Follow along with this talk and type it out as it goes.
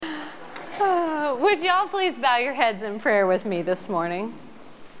Would y'all please bow your heads in prayer with me this morning?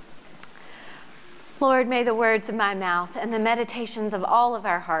 Lord, may the words of my mouth and the meditations of all of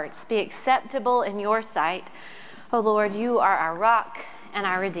our hearts be acceptable in your sight. O Lord, you are our rock and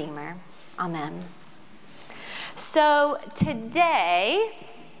our Redeemer. Amen. So today,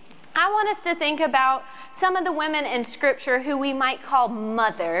 I want us to think about some of the women in Scripture who we might call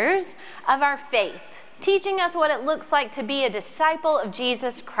mothers of our faith, teaching us what it looks like to be a disciple of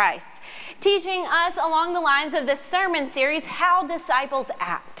Jesus Christ, teaching us along the lines of this sermon series, how disciples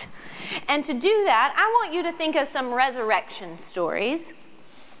act. And to do that, I want you to think of some resurrection stories.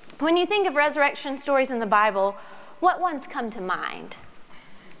 When you think of resurrection stories in the Bible, what ones come to mind?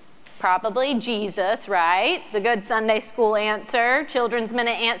 Probably Jesus, right? The good Sunday school answer, Children's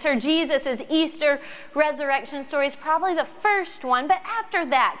Minute answer. Jesus' Easter resurrection story is probably the first one. But after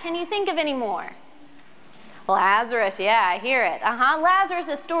that, can you think of any more? Lazarus, yeah, I hear it.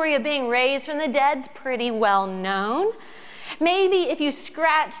 Lazarus' story of being raised from the dead's pretty well known. Maybe if you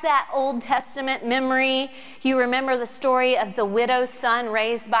scratch that Old Testament memory, you remember the story of the widow's son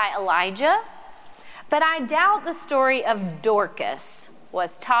raised by Elijah. But I doubt the story of Dorcas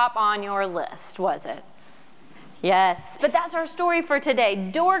was top on your list, was it? Yes, but that's our story for today,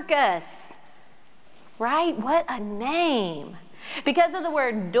 Dorcas. Right? What a name. Because of the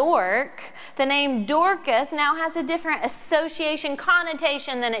word dork, the name Dorcas now has a different association,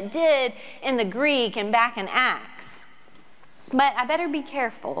 connotation than it did in the Greek and back in Acts. But I better be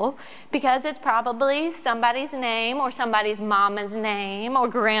careful because it's probably somebody's name or somebody's mama's name or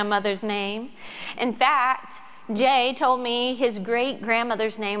grandmother's name. In fact, Jay told me his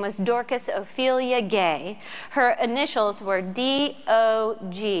great-grandmother's name was Dorcas Ophelia Gay. Her initials were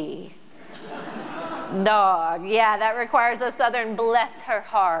D-O-G. Dog. Yeah, that requires a Southern bless her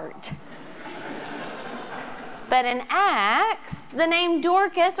heart. But in Acts, the name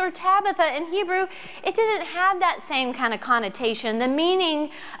Dorcas or Tabitha in Hebrew, it didn't have that same kind of connotation. The meaning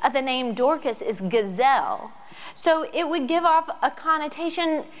of the name Dorcas is gazelle. So it would give off a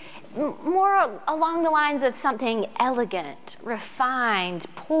connotation more along the lines of something elegant, refined,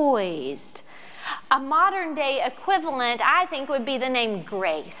 poised. A modern day equivalent, I think, would be the name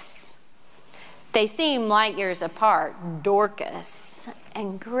Grace. They seem light years apart, Dorcas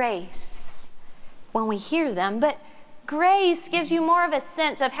and Grace, when we hear them. But Grace gives you more of a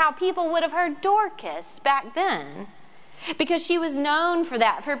sense of how people would have heard Dorcas back then, because she was known for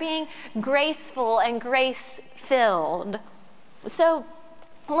that, for being graceful and grace-filled. So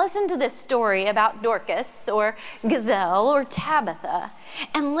listen to this story about Dorcas or Gazelle or Tabitha,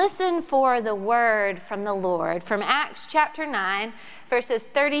 and listen for the word from the Lord from Acts chapter 9, verses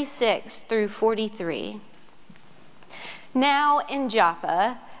 36 through 43. Now in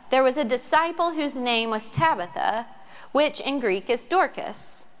Joppa there was a disciple whose name was Tabitha, which in Greek is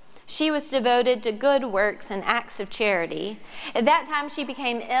Dorcas. She was devoted to good works and acts of charity. At that time she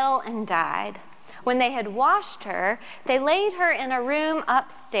became ill and died. When they had washed her, they laid her in a room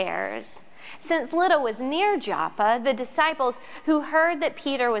upstairs. Since Lydda was near Joppa, the disciples who heard that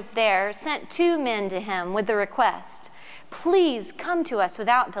Peter was there sent 2 men to him with the request, "Please come to us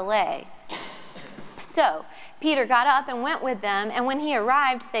without delay." So Peter got up and went with them, and when he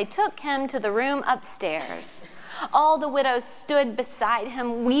arrived, they took him to the room upstairs. All the widows stood beside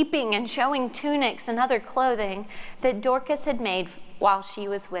him, weeping and showing tunics and other clothing that Dorcas had made while she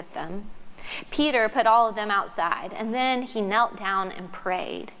was with them. Peter put all of them outside, and then he knelt down and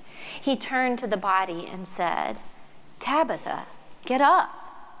prayed. He turned to the body and said, "Tabitha, get up."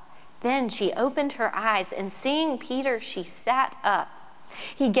 Then she opened her eyes, and seeing Peter, she sat up.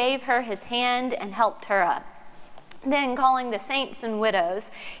 He gave her his hand and helped her up. Then, calling the saints and widows,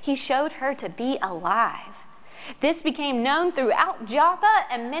 he showed her to be alive. This became known throughout Joppa,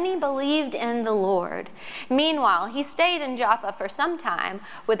 and many believed in the Lord. Meanwhile, he stayed in Joppa for some time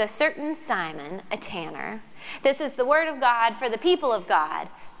with a certain Simon, a tanner. This is the word of God for the people of God.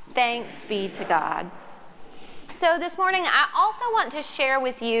 Thanks be to God. So this morning, I also want to share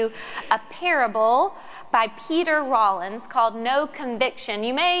with you a parable by Peter Rollins called No Conviction.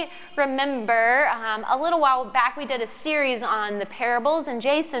 You may remember a little while back we did a series on the parables, and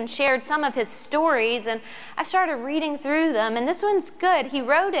Jason shared some of his stories, and I started reading through them, and this one's good. He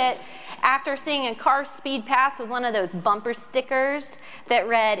wrote it after seeing a car speed past with one of those bumper stickers that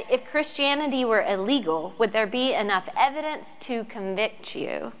read, "If Christianity were illegal, would there be enough evidence to convict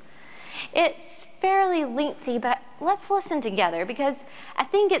you?" It's fairly lengthy, but let's listen together because I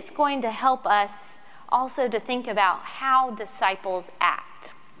think it's going to help us also to think about how disciples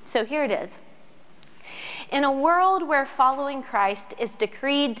act. So here it is. In a world where following Christ is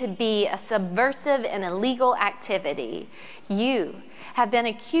decreed to be a subversive and illegal activity, you have been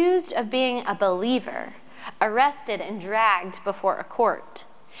accused of being a believer, arrested and dragged before a court.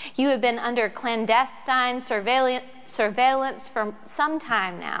 You have been under clandestine surveillance for some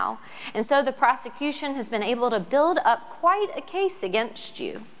time now, and so the prosecution has been able to build up quite a case against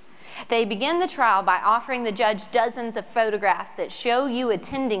you. They begin the trial by offering the judge dozens of photographs that show you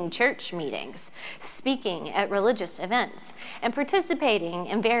attending church meetings, speaking at religious events, and participating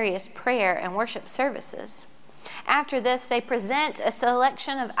in various prayer and worship services. After this, they present a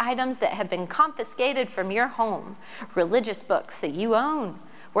selection of items that have been confiscated from your home, religious books that you own,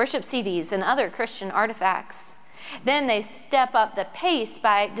 worship CDs, and other Christian artifacts. Then they step up the pace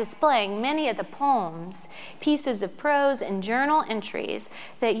by displaying many of the poems, pieces of prose, and journal entries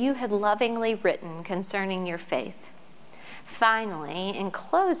that you had lovingly written concerning your faith. Finally, in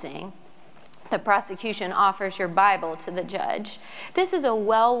closing, the prosecution offers your Bible to the judge. This is a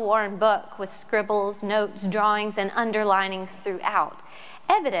well-worn book with scribbles, notes, drawings, and underlinings throughout.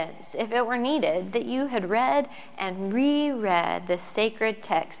 Evidence, if it were needed, that you had read and reread this sacred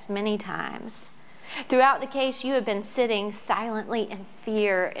text many times. Throughout the case, you have been sitting silently in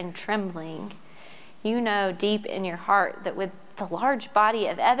fear and trembling. You know deep in your heart that with the large body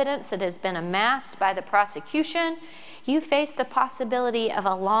of evidence that has been amassed by the prosecution, you face the possibility of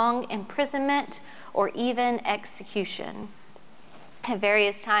a long imprisonment or even execution. At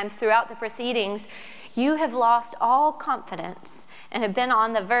various times throughout the proceedings, you have lost all confidence and have been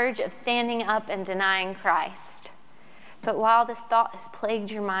on the verge of standing up and denying Christ. But while this thought has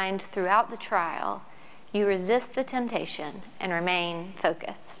plagued your mind throughout the trial, you resist the temptation and remain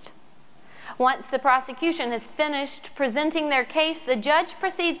focused. Once the prosecution has finished presenting their case, the judge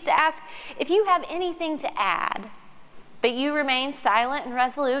proceeds to ask if you have anything to add. But you remain silent and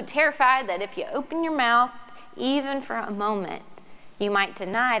resolute, terrified that if you open your mouth, even for a moment, you might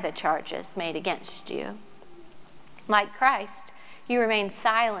deny the charges made against you. Like Christ, you remain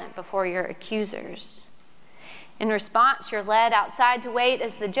silent before your accusers. In response, you're led outside to wait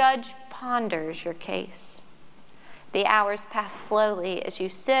as the judge ponders your case. The hours pass slowly as you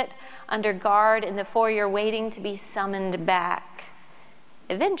sit under guard in the foyer waiting to be summoned back.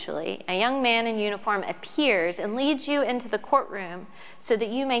 Eventually, a young man in uniform appears and leads you into the courtroom so that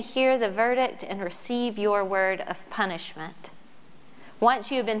you may hear the verdict and receive your word of punishment. Once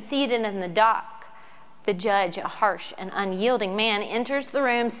you have been seated in the dock, the judge, a harsh and unyielding man, enters the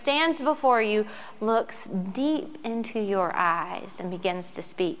room, stands before you, looks deep into your eyes, and begins to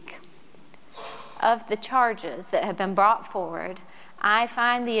speak. Of the charges that have been brought forward, I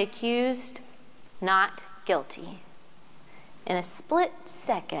find the accused not guilty. In a split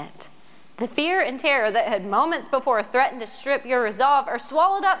second, the fear and terror that had moments before threatened to strip your resolve are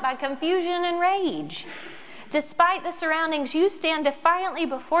swallowed up by confusion and rage. Despite the surroundings, you stand defiantly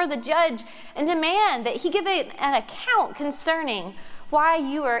before the judge and demand that he give an account concerning why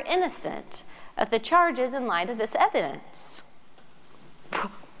you are innocent of the charges in light of this evidence.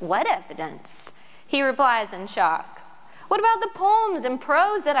 What evidence? He replies in shock. What about the poems and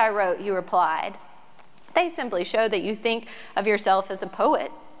prose that I wrote? You replied. They simply show that you think of yourself as a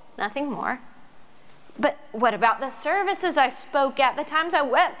poet, nothing more. But what about the services I spoke at, the times I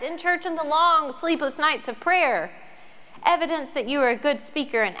wept in church and the long, sleepless nights of prayer? Evidence that you are a good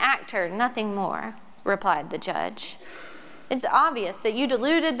speaker and actor, nothing more, replied the judge. It's obvious that you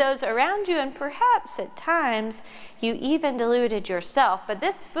deluded those around you, and perhaps at times you even deluded yourself, but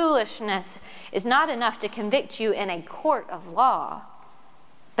this foolishness is not enough to convict you in a court of law.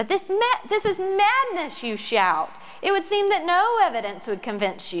 But this is madness, you shout. It would seem that no evidence would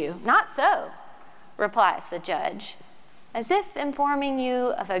convince you. Not so, replies the judge, as if informing you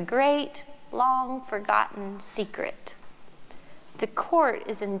of a great, long-forgotten secret. The court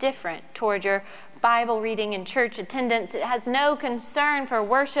is indifferent toward your Bible reading and church attendance. It has no concern for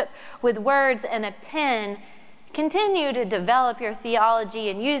worship with words and a pen. Continue to develop your theology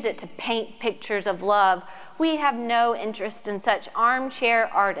and use it to paint pictures of love. We have no interest in such armchair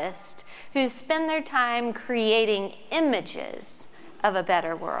artists who spend their time creating images of a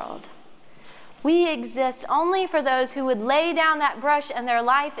better world. We exist only for those who would lay down that brush and their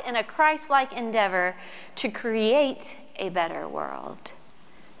life in a Christ-like endeavor to create a better world.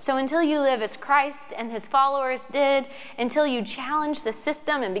 So until you live as Christ and his followers did, until you challenge the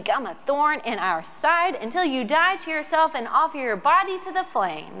system and become a thorn in our side, until you die to yourself and offer your body to the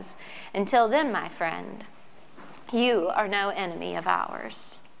flames, until then, my friend, you are no enemy of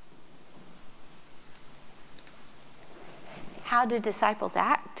ours. How do disciples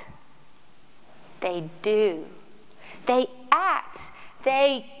act? They do. They act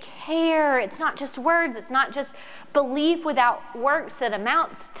They care. It's not just words. It's not just belief without works that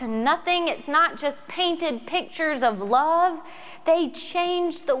amounts to nothing. It's not just painted pictures of love. They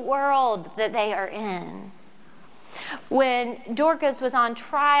change the world that they are in. When Dorcas was on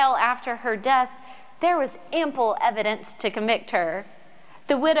trial after her death, there was ample evidence to convict her.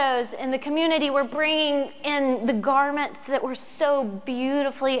 The widows in the community were bringing in the garments that were so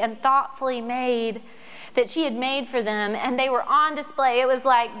beautifully and thoughtfully made, that she had made for them, and they were on display. It was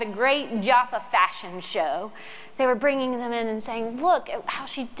like the great Joppa fashion show. They were bringing them in and saying, look at how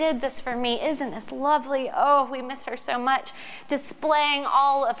she did this for me. Isn't this lovely? Oh, we miss her so much. Displaying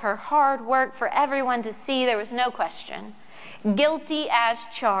all of her hard work for everyone to see. There was no question. Guilty as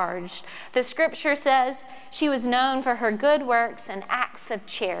charged. The scripture says she was known for her good works and acts of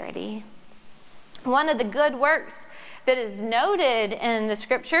charity. One of the good works that is noted in the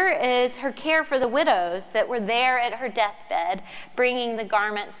scripture is her care for the widows that were there at her deathbed, bringing the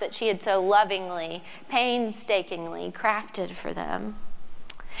garments that she had so lovingly, painstakingly crafted for them.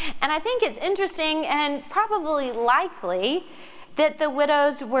 And I think it's interesting and probably likely that the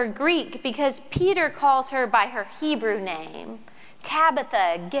widows were Greek, because Peter calls her by her Hebrew name.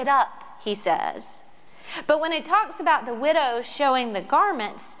 Tabitha, get up, he says. But when it talks about the widows showing the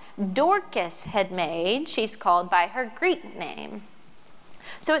garments Dorcas had made, she's called by her Greek name.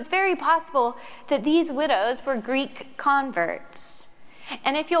 So it's very possible that these widows were Greek converts.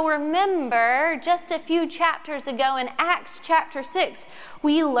 And if you'll remember, just a few chapters ago in Acts chapter 6,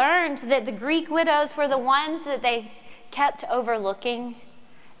 we learned that the Greek widows were the ones that they kept overlooking,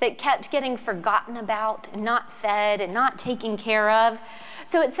 that kept getting forgotten about and not fed and not taken care of.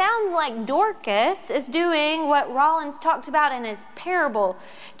 So it sounds like Dorcas is doing what Rollins talked about in his parable,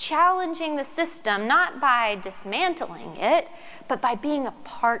 challenging the system, not by dismantling it, but by being a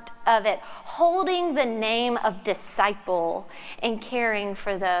part of it, holding the name of disciple and caring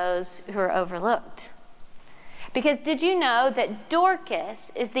for those who are overlooked. Because did you know that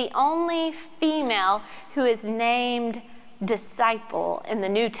Dorcas is the only female who is named disciple in the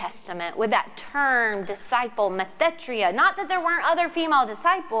New Testament, with that term disciple, methetria? Not that there weren't other female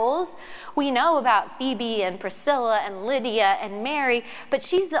disciples. We know about Phoebe and Priscilla and Lydia and Mary, but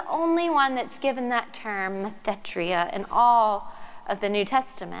she's the only one that's given that term methetria in all of the New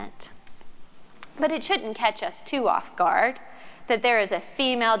Testament. But it shouldn't catch us too off guard that there is a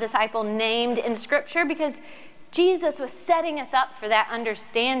female disciple named in Scripture, because Jesus was setting us up for that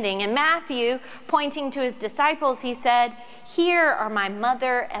understanding. In Matthew, pointing to his disciples, he said, "Here are my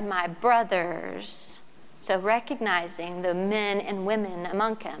mother and my brothers." So recognizing the men and women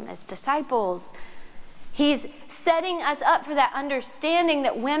among him as disciples. He's setting us up for that understanding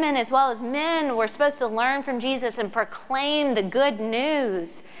that women as well as men were supposed to learn from Jesus and proclaim the good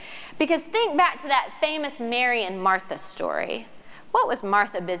news. Because think back to that famous Mary and Martha story. What was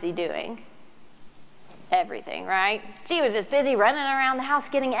Martha busy doing? Everything, right? She was just busy running around the house,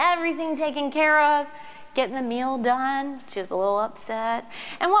 getting everything taken care of, getting the meal done. She was a little upset.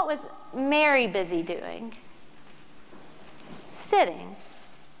 And what was Mary busy doing? Sitting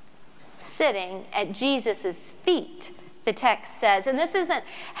at Jesus' feet, the text says. And this isn't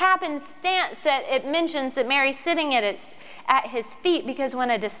happenstance that it mentions that Mary's sitting at his feet, because when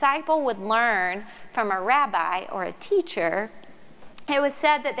a disciple would learn from a rabbi or a teacher, it was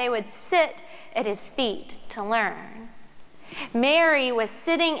said that they would sit at his feet to learn. Mary was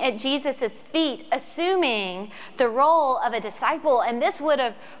sitting at Jesus' feet, assuming the role of a disciple, and this would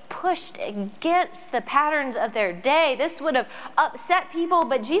have pushed against the patterns of their day. This would have upset people,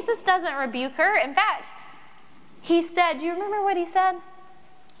 but Jesus doesn't rebuke her. In fact, he said, do you remember what he said?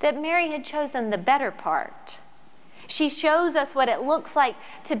 That Mary had chosen the better part. She shows us what it looks like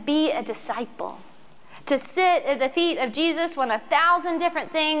to be a disciple. To sit at the feet of Jesus when 1,000 different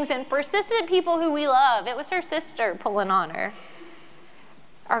things and persistent people who we love, it was her sister pulling on her,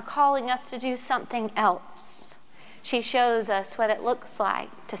 are calling us to do something else. She shows us what it looks like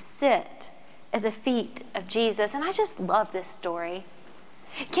to sit at the feet of Jesus. And I just love this story.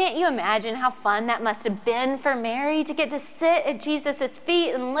 Can't you imagine how fun that must have been for Mary to get to sit at Jesus'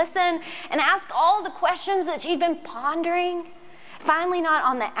 feet and listen and ask all the questions that she'd been pondering? Finally, not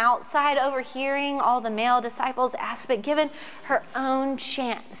on the outside overhearing all the male disciples ask, but given her own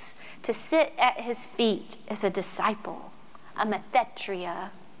chance to sit at his feet as a disciple, a methetria.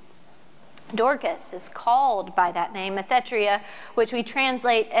 Dorcas is called by that name, methetria, which we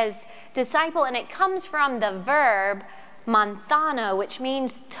translate as disciple, and it comes from the verb manthano, which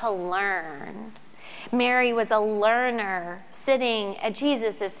means to learn. Mary was a learner sitting at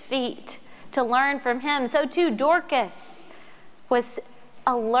Jesus' feet to learn from him. So too Dorcas was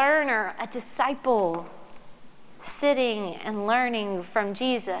a learner, a disciple. sitting and learning from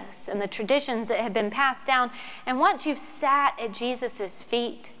Jesus and the traditions that have been passed down. And once you've sat at Jesus'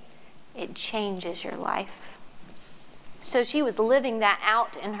 feet, it changes your life. So she was living that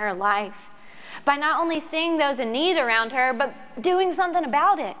out in her life by not only seeing those in need around her, but doing something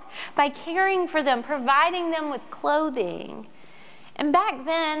about it, by caring for them, providing them with clothing. And back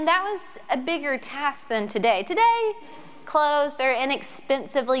then, that was a bigger task than today. Today, clothes, they're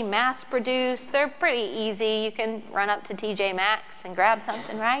inexpensively mass-produced. They're pretty easy. You can run up to TJ Maxx and grab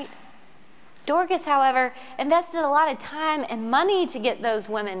something, right? Dorcas, however, invested a lot of time and money to get those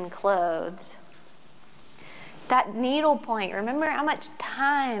women clothed. That needlepoint, remember how much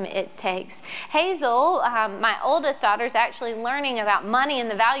time it takes. Hazel, my oldest daughter, is actually learning about money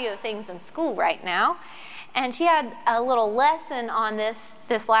and the value of things in school right now. And she had a little lesson on this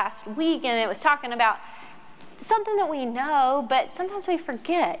last week, and it was talking about something that we know, but sometimes we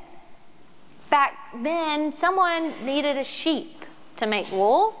forget. Back then, someone needed a sheep to make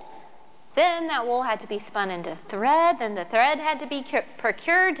wool. Then that wool had to be spun into thread. Then the thread had to be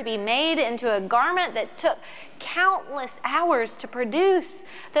procured to be made into a garment that took countless hours to produce.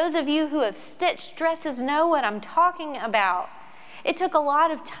 Those of you who have stitched dresses know what I'm talking about. It took a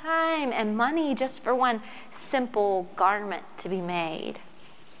lot of time and money just for one simple garment to be made.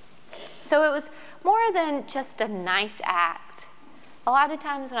 So it was more than just a nice act. A lot of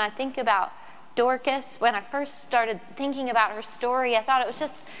times when I think about Dorcas, when I first started thinking about her story, I thought it was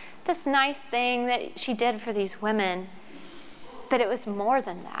just this nice thing that she did for these women. But it was more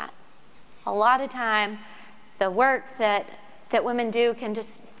than that. A lot of time, the work that women do can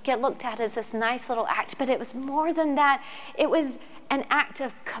just get looked at as this nice little act, but it was more than that. It was an act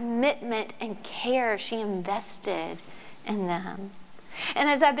of commitment and care she invested in them. And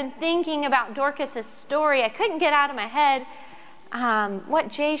as I've been thinking about Dorcas' story, I couldn't get out of my head what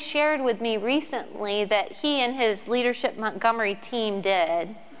Jay shared with me recently that he and his Leadership Montgomery team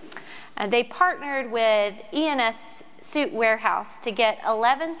did. They partnered with E&S Suit Warehouse to get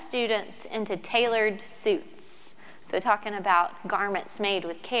 11 students into tailored suits. So talking about garments made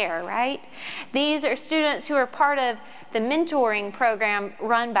with care, right? These are students who are part of the mentoring program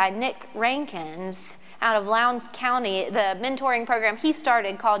run by Nick Rankins out of Lowndes County, the mentoring program he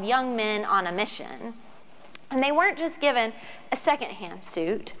started called Young Men on a Mission. And they weren't just given a secondhand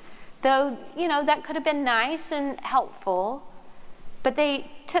suit, though, that could have been nice and helpful, but they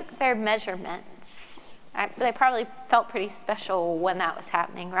took their measurements. They probably felt pretty special when that was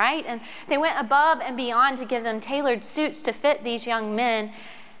happening, right? And they went above and beyond to give them tailored suits to fit these young men,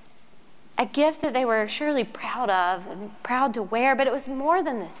 a gift that they were surely proud of and proud to wear, but it was more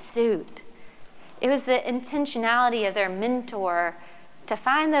than the suit. It was the intentionality of their mentor to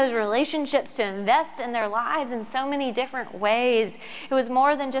find those relationships, to invest in their lives in so many different ways. It was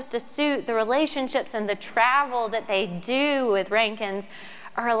more than just a suit. The relationships and the travel that they do with Rankins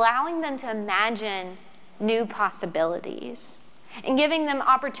are allowing them to imagine new possibilities and giving them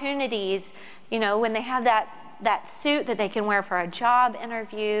opportunities, when they have that suit that they can wear for a job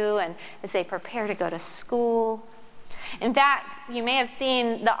interview and as they prepare to go to school. In fact, you may have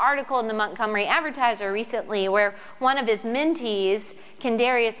seen the article in the Montgomery Advertiser recently where one of his mentees,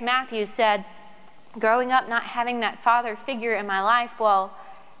 Kendarius Matthews, said, "Growing up not having that father figure in my life, well,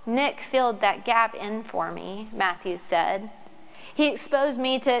 Nick filled that gap in for me," Matthews said. He exposed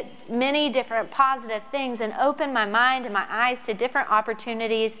me to many different positive things and opened my mind and my eyes to different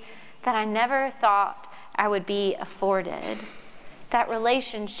opportunities that I never thought I would be afforded. That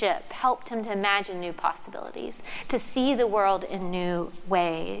relationship helped him to imagine new possibilities, to see the world in new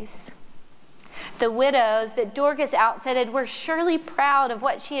ways. The widows that Dorcas outfitted were surely proud of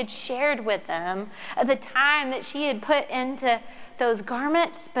what she had shared with them, of the time that she had put into those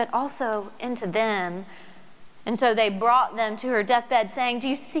garments, but also into them. And so they brought them to her deathbed saying, "Do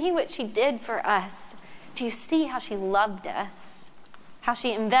you see what she did for us? Do you see how she loved us? How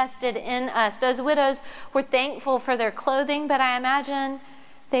she invested in us?" Those widows were thankful for their clothing, but I imagine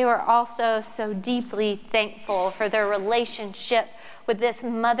they were also so deeply thankful for their relationship with this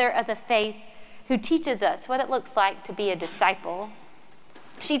mother of the faith who teaches us what it looks like to be a disciple.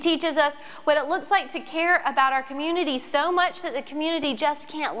 She teaches us what it looks like to care about our community so much that the community just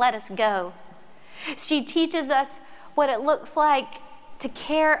can't let us go. She teaches us what it looks like to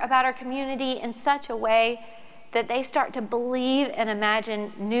care about our community in such a way that they start to believe and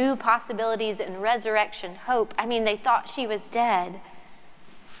imagine new possibilities and resurrection hope. I mean, they thought she was dead.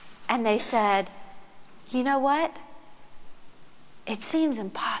 And they said, "You know what? It seems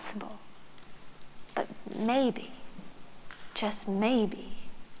impossible, but maybe, just maybe."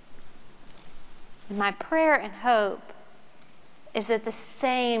 And my prayer and hope is that the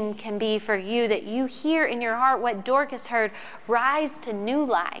same can be for you, that you hear in your heart what Dorcas heard, rise to new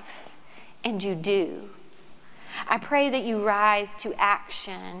life, and you do. I pray that you rise to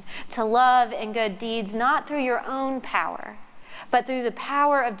action, to love and good deeds, not through your own power, but through the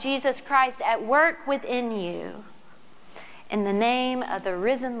power of Jesus Christ at work within you. In the name of the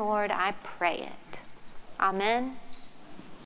risen Lord, I pray it. Amen.